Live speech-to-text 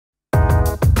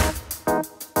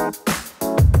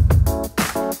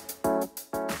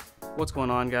What's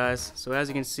going on, guys? So as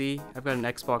you can see, I've got an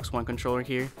Xbox One controller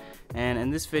here, and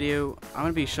in this video I'm going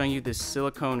to be showing you this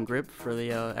silicone grip for the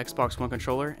Xbox One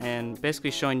controller, and basically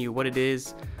showing you what it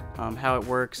is, how it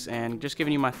works, and just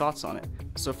giving you my thoughts on it.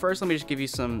 So first, let me just give you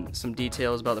some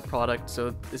details about the product.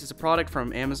 So this is a product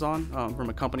from Amazon, from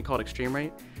a company called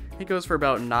Extremerate. It goes for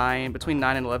about between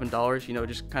 $9 and $11, you know,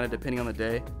 just kind of depending on the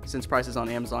day, since prices on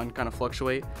Amazon kind of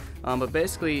fluctuate. But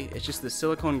basically, it's just the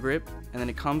silicone grip, and then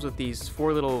it comes with these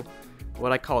 4 little,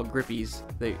 what I call grippies,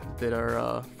 that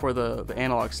are for the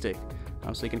analog stick.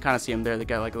 So you can kind of see them there. They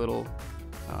got like a little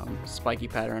spiky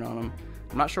pattern on them.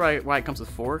 I'm not sure why it comes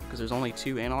with 4, because there's only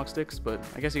 2 analog sticks, but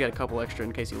I guess you got a couple extra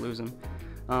in case you lose them.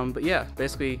 But yeah,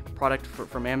 basically, product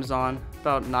from Amazon,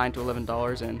 about $9 to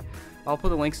 $11, and I'll put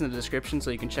the links in the description so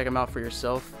you can check them out for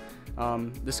yourself.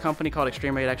 This company called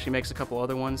Extremerate actually makes a couple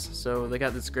other ones. So they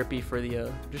got this grippy for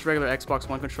the just regular Xbox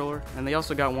One controller, and they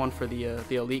also got one for the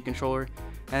Elite controller,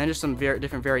 and then just some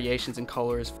different variations in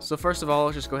colors. So first of all,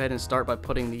 let's just go ahead and start by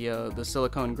putting the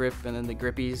silicone grip and then the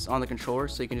grippies on the controller,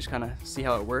 so you can just kind of see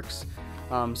how it works.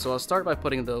 So I'll start by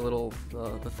putting the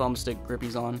thumbstick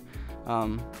grippies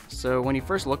on. So when you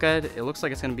first look at it, it looks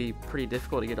like it's going to be pretty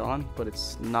difficult to get on, but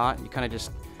it's not. You kind of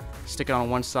just stick it on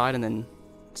one side and then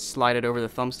slide it over the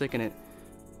thumbstick, and it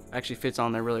actually fits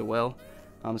on there really well.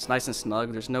 It's nice and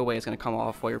snug. There's no way it's going to come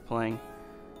off while you're playing.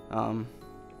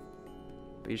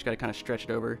 But you just got to kind of stretch it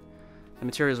over. The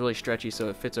material is really stretchy, so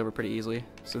it fits over pretty easily.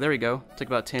 So there we go. It took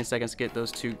about 10 seconds to get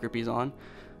those 2 grippies on.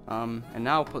 And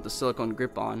now I'll put the silicone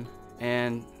grip on.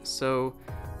 And so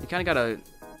you kind of got a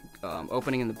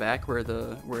opening in the back where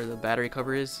the battery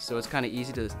cover is, so it's kind of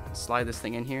easy to slide this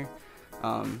thing in here.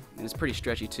 And it's pretty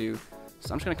stretchy too.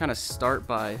 So I'm just going to kind of start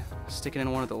by sticking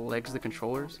in one of the legs of the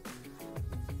controllers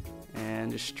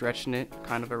and just stretching it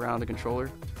kind of around the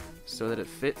controller so that it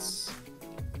fits.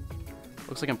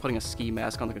 Looks like I'm putting a ski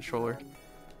mask on the controller.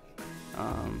 So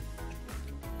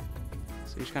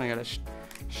you just kind of got to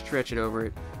stretch it over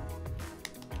it.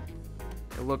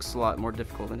 It looks a lot more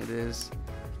difficult than it is.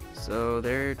 So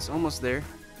there, it's almost there.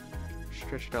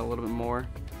 Stretch it out a little bit more.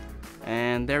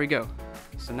 And there we go.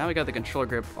 So now we got the controller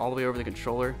grip all the way over the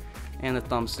controller and the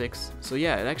thumbsticks. So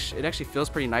yeah, it actually feels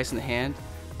pretty nice in the hand.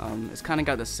 It's kind of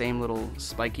got the same little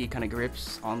spiky kind of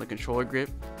grips on the controller grip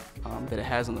that it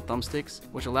has on the thumbsticks,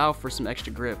 which allow for some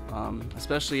extra grip,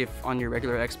 especially if on your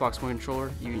regular Xbox One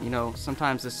controller, you know,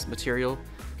 sometimes this material,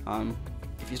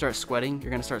 if you start sweating,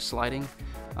 you're gonna start sliding.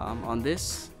 On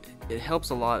this, it helps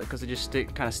a lot because it just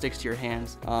kind of sticks to your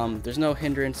hands. There's no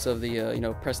hindrance of the you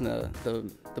know, pressing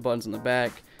the buttons on the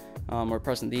back, or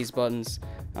pressing these buttons.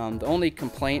 The only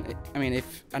complaint, I mean,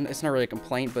 it's not really a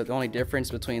complaint, but the only difference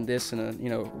between this and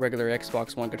a regular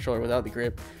Xbox One controller without the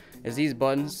grip is these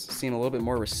buttons seem a little bit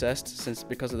more recessed,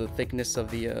 because of the thickness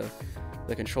of the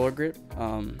controller grip.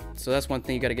 So that's one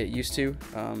thing you got to get used to.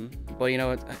 But you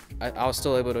know, I was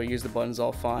still able to use the buttons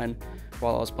all fine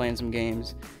while I was playing some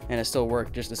games, and it still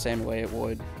worked just the same way it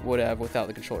would have without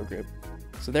the controller grip.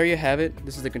 So there you have it.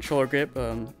 This is the controller grip,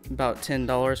 about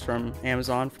 $10 from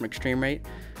Amazon, from Extremerate.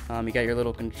 You got your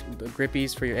little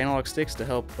grippies for your analog sticks to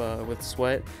help with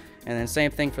sweat, and then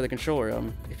same thing for the controller.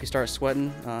 If you start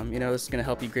sweating, you know, this is going to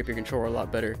help you grip your controller a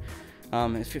lot better.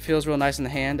 It feels real nice in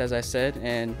the hand, as I said,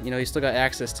 and you know, you still got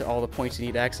access to all the points you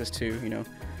need access to. You know,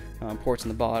 ports on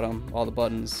the bottom, all the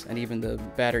buttons, and even the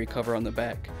battery cover on the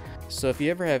back. So if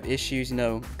you ever have issues, you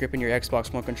know, gripping your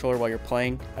Xbox One controller while you're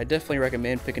playing, I definitely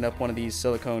recommend picking up one of these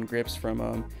silicone grips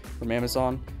from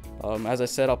Amazon. As I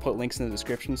said, I'll put links in the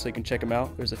description so you can check them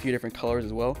out. There's a few different colors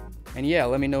as well. And yeah,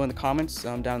 let me know in the comments,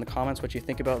 down in the comments, what you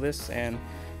think about this, and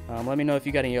let me know if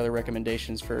you got any other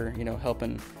recommendations for, you know,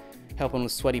 helping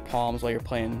with sweaty palms while you're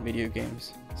playing video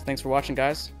games. So thanks for watching,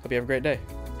 guys. Hope you have a great day.